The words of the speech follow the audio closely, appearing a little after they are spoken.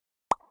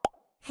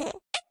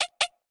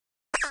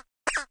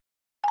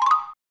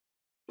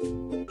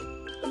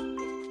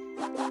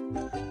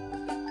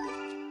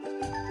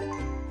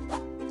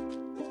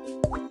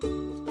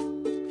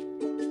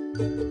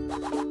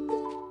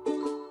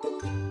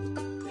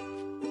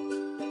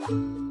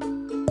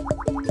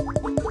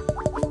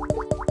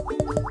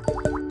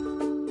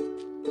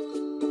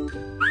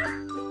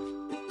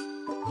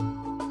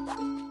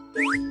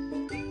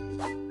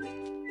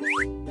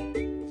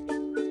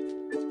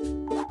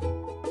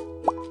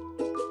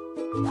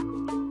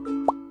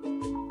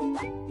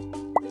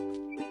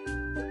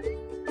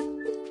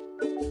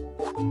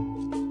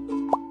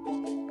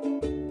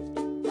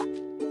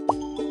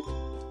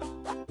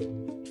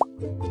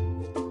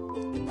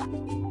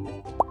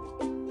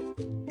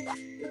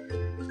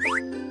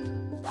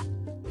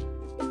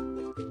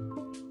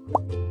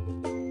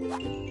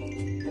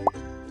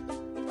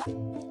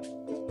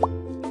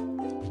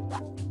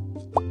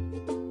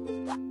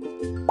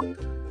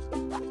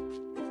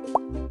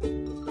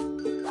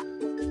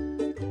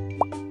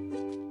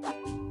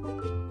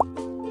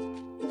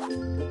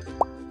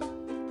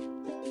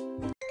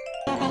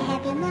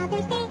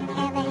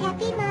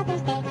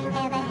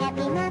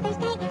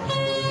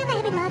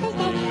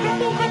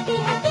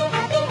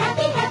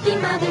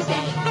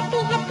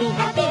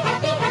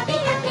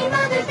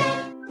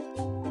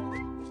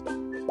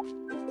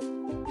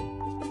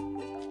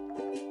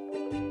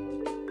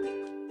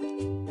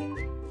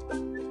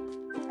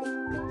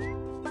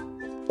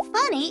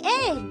Funny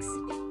eggs.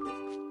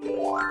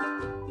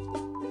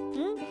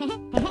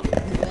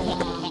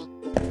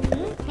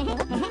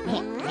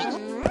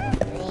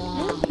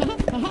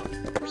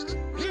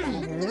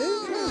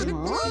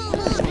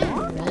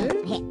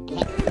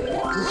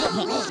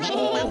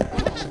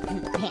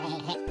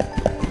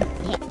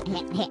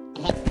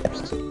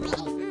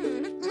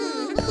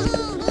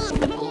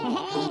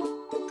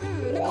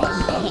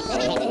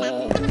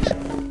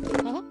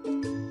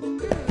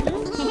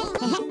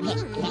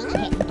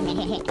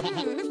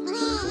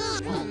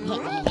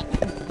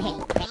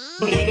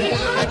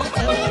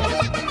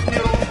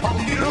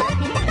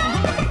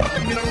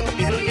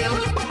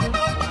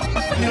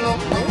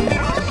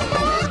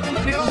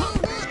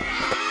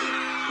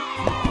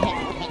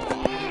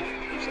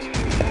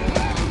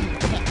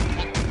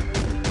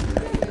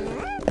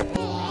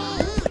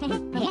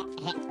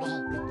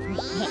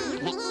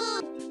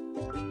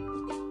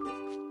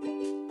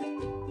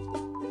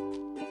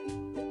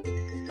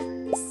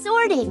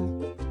 Sorting.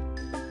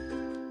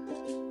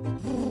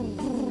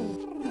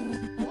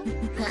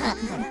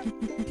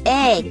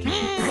 Egg.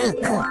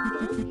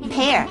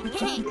 Pear.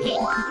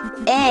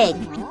 Egg.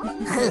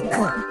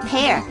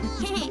 Pear.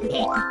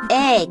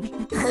 Egg.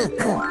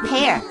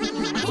 Pear.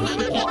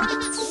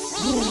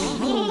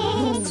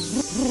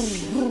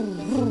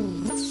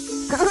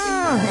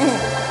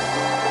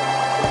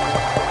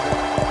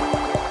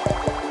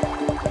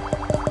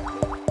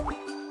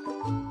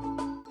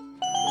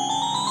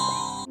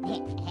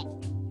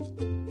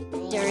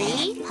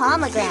 Dirty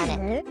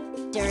pomegranate.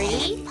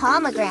 Dirty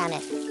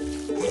pomegranate.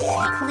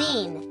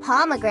 Clean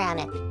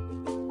pomegranate.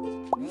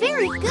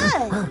 Very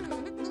good.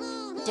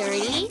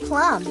 Dirty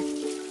plum.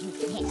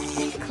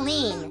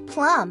 Clean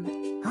plum.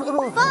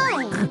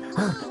 Fine.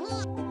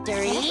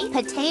 Dirty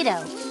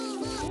potato.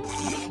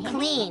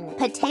 Clean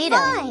potato.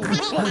 Fine.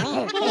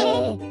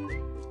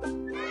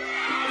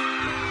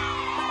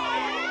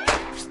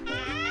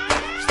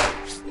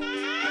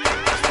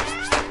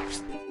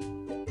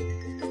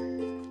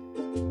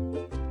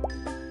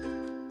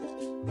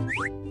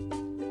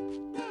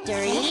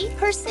 Dirty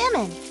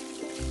persimmon.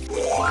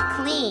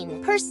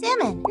 Clean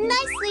persimmon.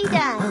 Nicely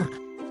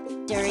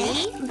done.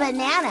 Dirty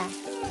banana.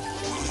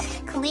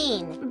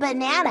 Clean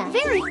banana.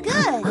 Very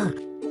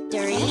good.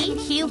 Dirty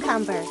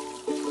cucumber.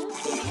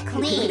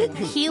 Clean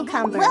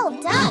cucumber. Well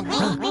done.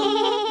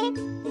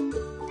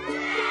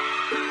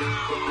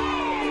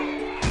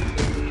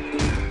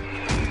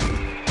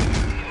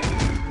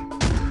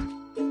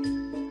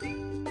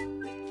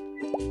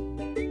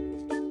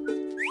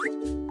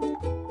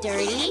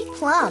 Dirty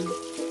plum.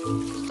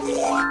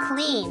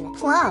 Clean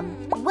plum.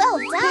 Well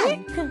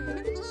done.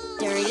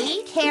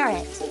 Dirty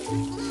carrot.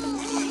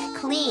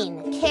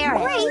 Clean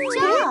carrot. Great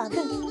job.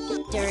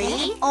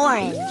 Dirty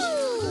orange.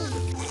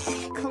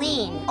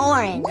 Clean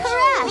orange.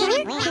 Correct.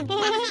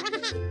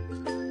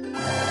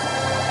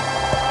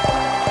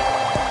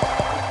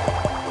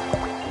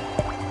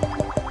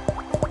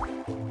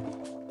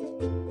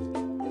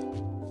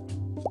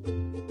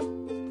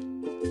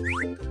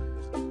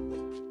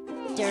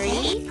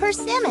 Dirty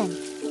persimmon.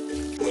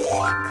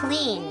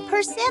 Clean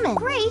persimmon.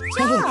 Great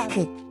job.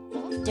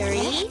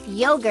 Dirty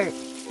yogurt.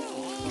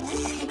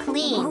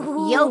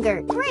 Clean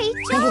yogurt. Great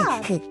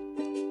job.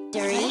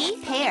 Dirty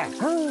pear.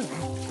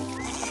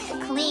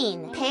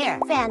 Clean pear.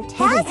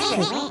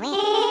 Fantastic.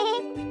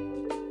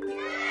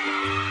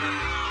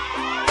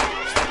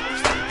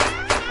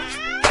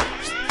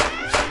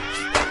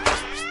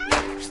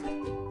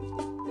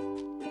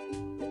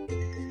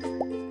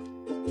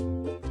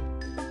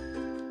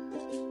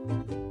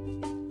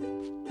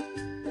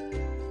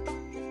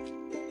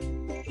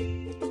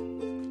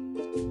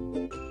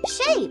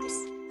 shapes.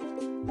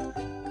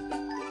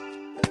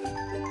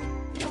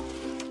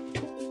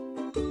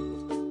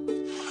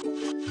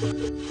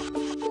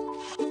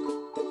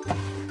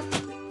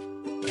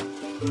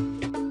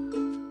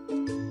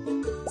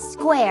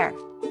 Square.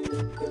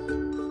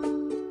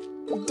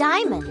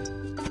 Diamond.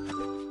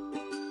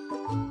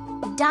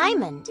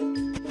 Diamond.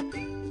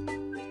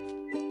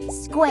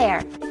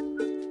 Square.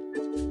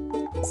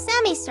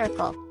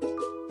 Semicircle.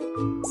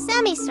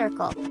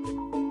 Semicircle.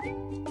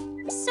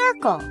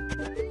 Circle.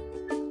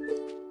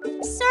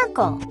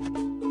 Circle.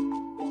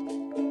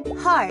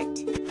 Heart.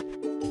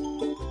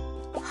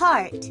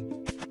 Heart.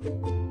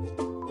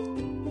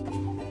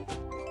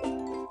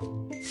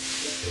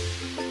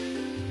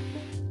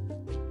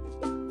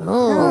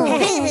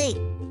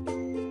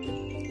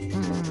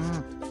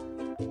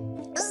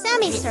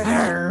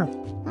 Semicircle.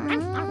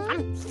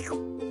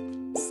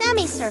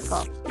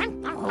 Semicircle.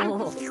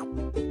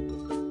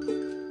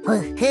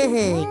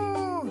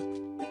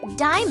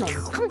 Diamond.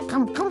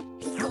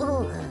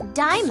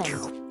 Diamond.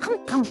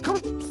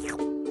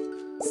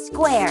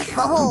 Square.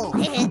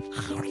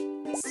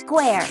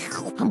 Square.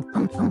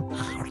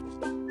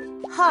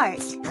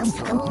 Heart.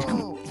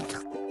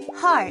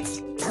 Heart.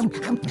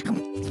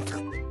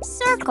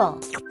 Circle.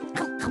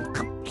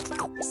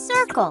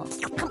 Circle.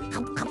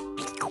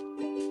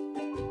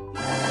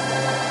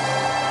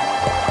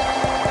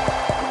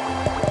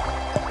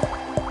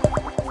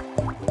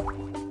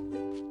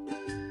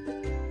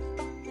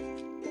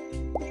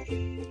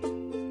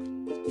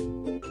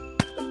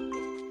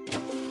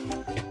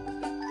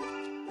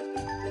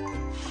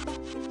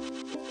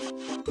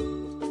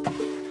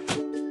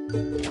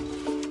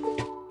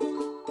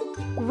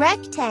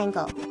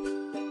 Rectangle.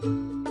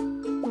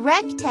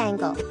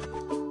 Rectangle.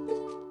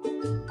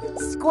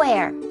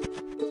 Square.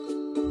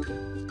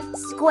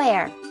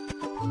 Square.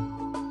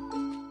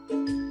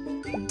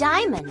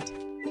 Diamond.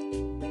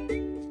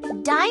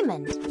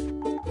 Diamond.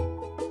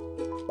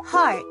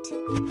 Heart.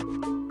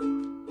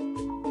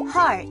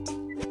 Heart.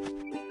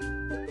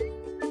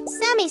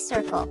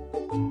 Semicircle.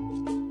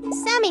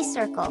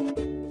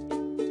 Semicircle.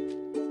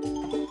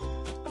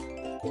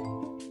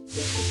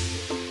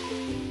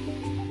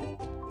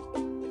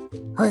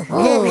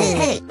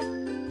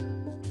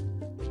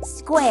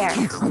 Square.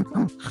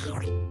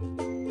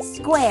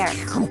 Square.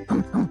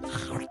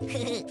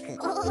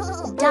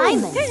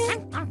 Diamond.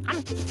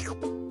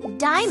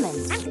 Diamond.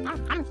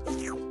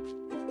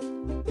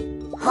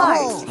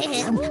 Heart.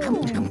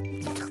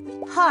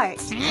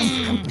 Heart.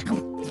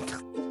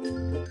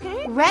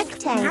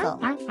 Rectangle.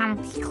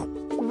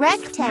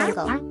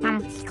 Rectangle.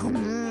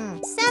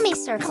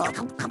 Semicircle.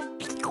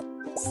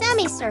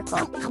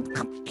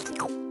 Semicircle.